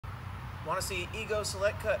Want to see Ego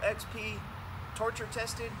Select Cut XP torture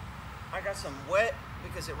tested? I got some wet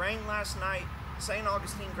because it rained last night. St.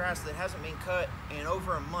 Augustine grass that hasn't been cut in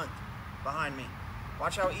over a month behind me.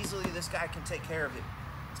 Watch how easily this guy can take care of it.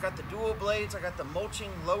 It's got the dual blades. I got the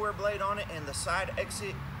mulching lower blade on it and the side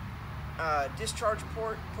exit discharge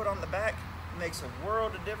port put on the back. It makes a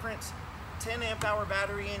world of difference. 10 amp hour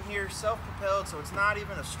battery in here, self-propelled, so it's not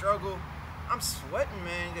even a struggle. I'm sweating,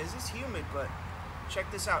 man, because it's humid, but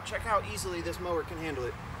check this out. Check how easily this mower can handle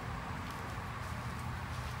it.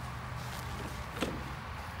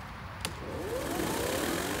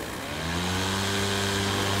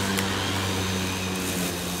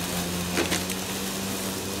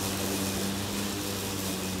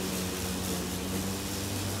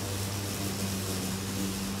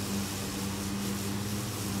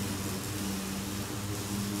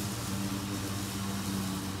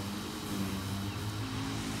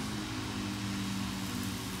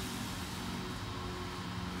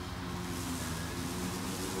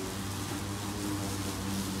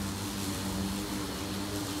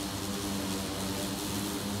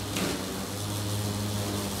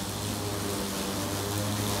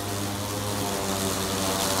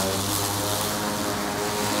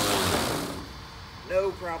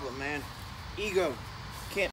 No problem, man. Ego.